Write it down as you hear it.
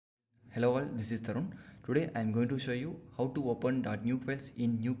Hello all, this is Tarun. Today I am going to show you how to open .nuke files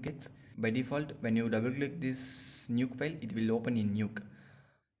in nukeX. By default, when you double click this nuke file, it will open in nuke.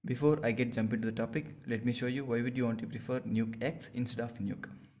 Before I jump into the topic, let me show you why would you want to prefer nukeX instead of nuke.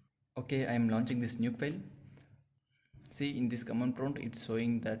 Okay, I am launching this nuke file. See, in this command prompt, it's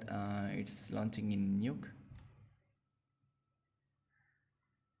showing that it's launching in nuke.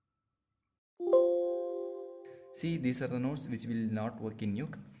 See, these are the nodes which will not work in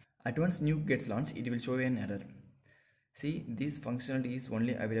nuke. At once nuke gets launched, it will show an error. See, this functionality is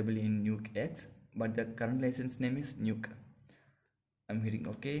only available in nukeX, but the current license name is Nuke. I'm hitting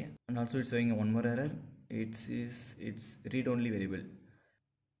OK, and also it's showing one more error. It's read-only variable,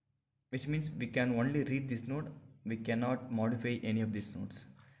 which means we can only read this node. We cannot modify any of these nodes.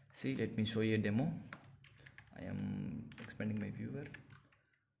 See, let me show you a demo. I am expanding my viewer.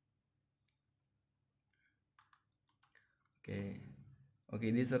 Okay,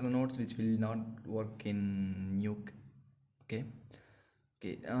 these are the nodes which will not work in nuke. Okay,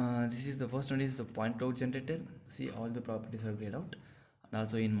 this is the first one, is the point cloud generator. See, all the properties are grayed out, and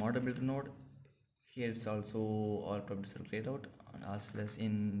also in model builder node, here it's also all properties are grayed out, and as well as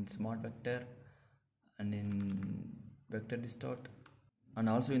in smart vector and in vector distort, and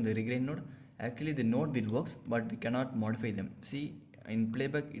also in the regrain node. Actually the node will works, but we cannot modify them. See, in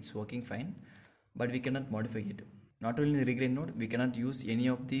playback it's working fine, but we cannot modify it. Not only in the regrain node, we cannot use any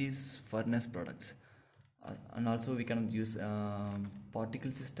of these furnace products, and also we cannot use particle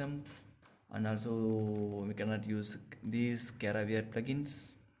systems, and also we cannot use these Caravia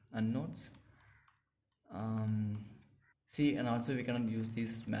plugins and nodes. See, and also we cannot use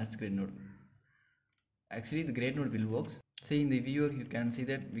this masked grade node. Actually the grade node will works. See, in the viewer you can see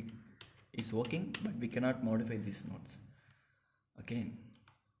that it's working, but we cannot modify these nodes. Okay,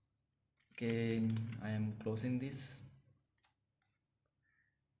 I am closing this.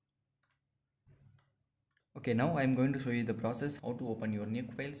 Okay, now I am going to show you the process how to open your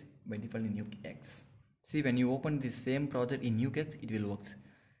nuke files by default in nukeX. See, when you open this same project in nukeX, it will work.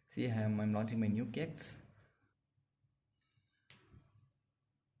 See, I'm launching my nukeX.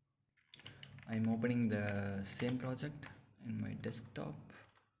 I am opening the same project in my desktop.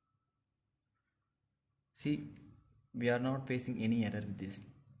 See, we are not facing any error with this.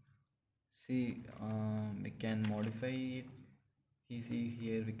 See, we can modify it. You see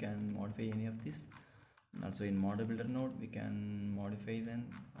here we can modify any of this, and also in model builder node we can modify them,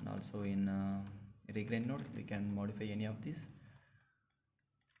 and also in regrain node we can modify any of this.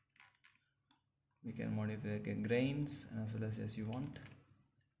 We can modify grains as well as you want.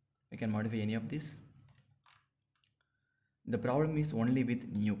 We can modify any of this. The problem is only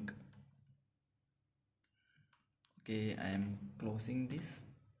with nuke. Okay, I am closing this.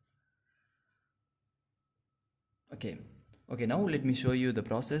 Okay, now let me show you the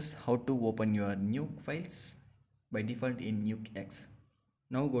process how to open your nuke files by default in nukeX.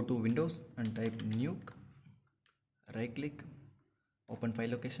 Now go to Windows and type nuke, right click, open file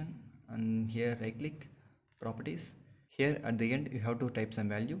location, and here right click, properties. Here at the end you have to type some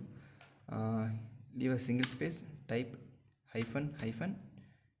value, leave a single space, type hyphen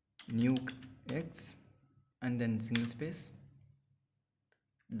nukeX, and then single space,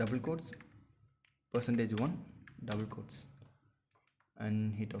 double quotes, %1, double quotes,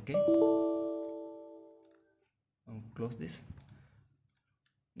 and hit OK. Now close this.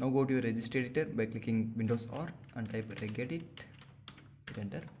 Now go to your registry editor by clicking Windows R and type regedit, hit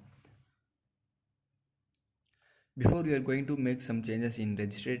enter. Before you are going to make some changes in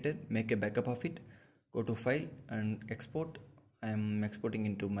registry editor, make a backup of it. Go to file and export. I am exporting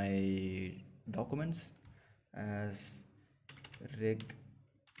into my documents as reg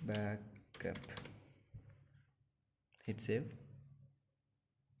backup. Hit save.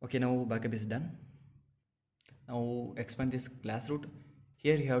 Okay, now backup is done. Now expand this class root.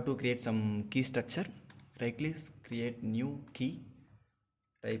 Here you have to create some key structure. Right click, create new key,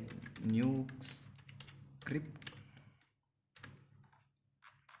 type new script.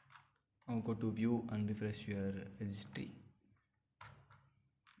 Now go to view and refresh your registry.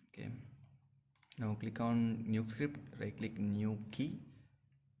 Okay, now click on new script, right click new key,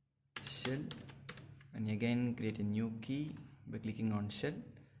 shell, and again create a new key by clicking on shell,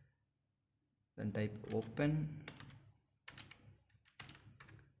 then type open,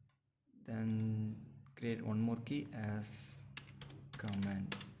 then create one more key as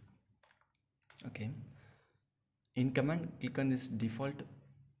command. Okay, in command click on this default,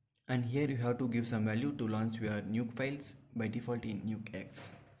 and here you have to give some value to launch your nuke files by default in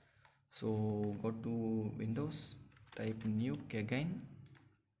nukeX. So go to Windows, type nuke again,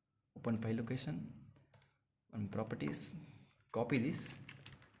 open file location and properties, copy this,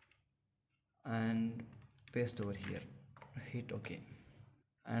 and paste over here. Hit OK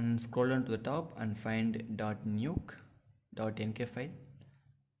and scroll down to the top and find .nuke.nk file.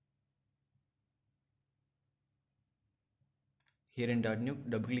 Here in .nuke,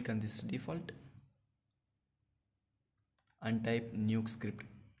 double click on this default and type nuke script.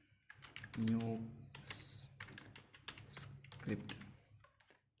 Nuke script.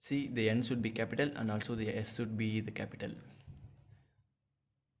 See, the N should be capital and also the S should be the capital.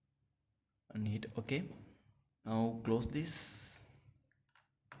 And hit OK. Now close this.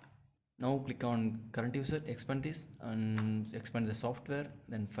 Now click on current user, expand this and expand the software,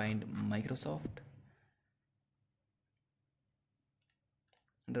 then find Microsoft.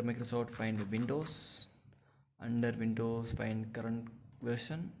 Under Microsoft find Windows. Under Windows find current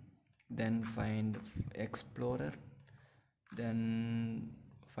version, then find Explorer, then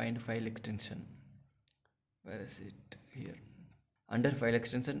find file extension. Where is it? Here. Under file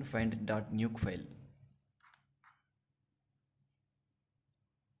extension find .nuke file.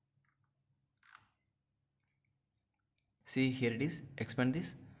 See, here it is. Expand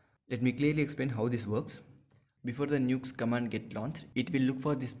this. Let me clearly explain how this works. Before the nukes command get launched, it will look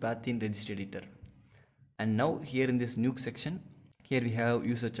for this path in registry editor. And now here in this nuke section, here we have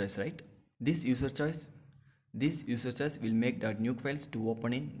user choice, right? This user choice will make .nuke files to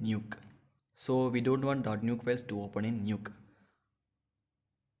open in nuke. So we don't want .nuke files to open in nuke.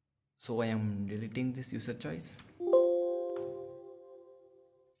 So I am deleting this user choice.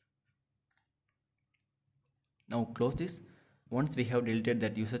 Now close this. Once we have deleted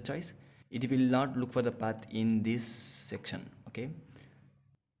that user choice, it will not look for the path in this section, okay?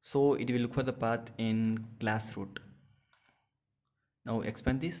 So it will look for the path in class root. Now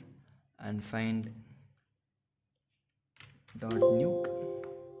expand this and find .nuke.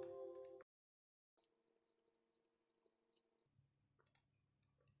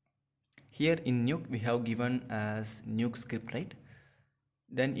 Here in nuke we have given as nuke script, right?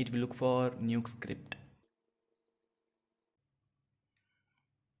 Then it will look for nuke script.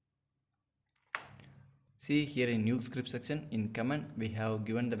 See, here in nuke script section in command we have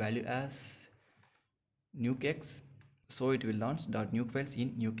given the value as nukeX, so it will launch .nuke files in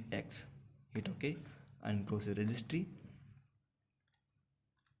nukeX. Hit OK and close the registry.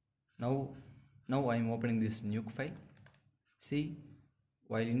 Now I am opening this nuke file. See,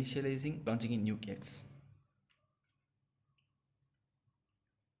 while initializing, launching in nukeX.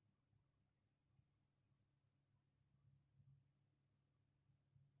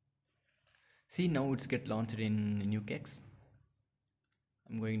 See, now it's get launched in nukeX.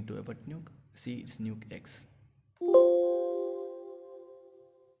 I'm going to about nuke. See, it's nukeX.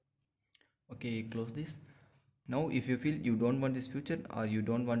 Okay, close this. Now if you feel you don't want this feature or you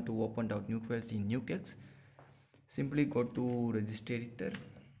don't want to open .nuke files in nukeX, simply go to registry editor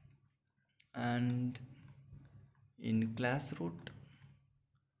and in class root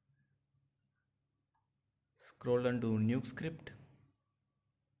scroll down to nuke script.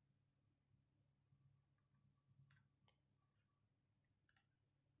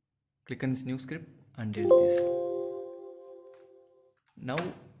 Click on this nuke script and delete this.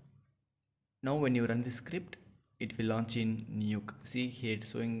 Now when you run this script, it will launch in nuke. See, here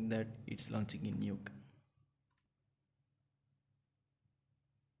it's showing that it's launching in nuke.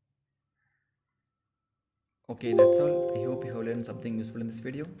 Okay, that's all. I hope you have learned something useful in this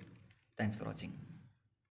video. Thanks for watching.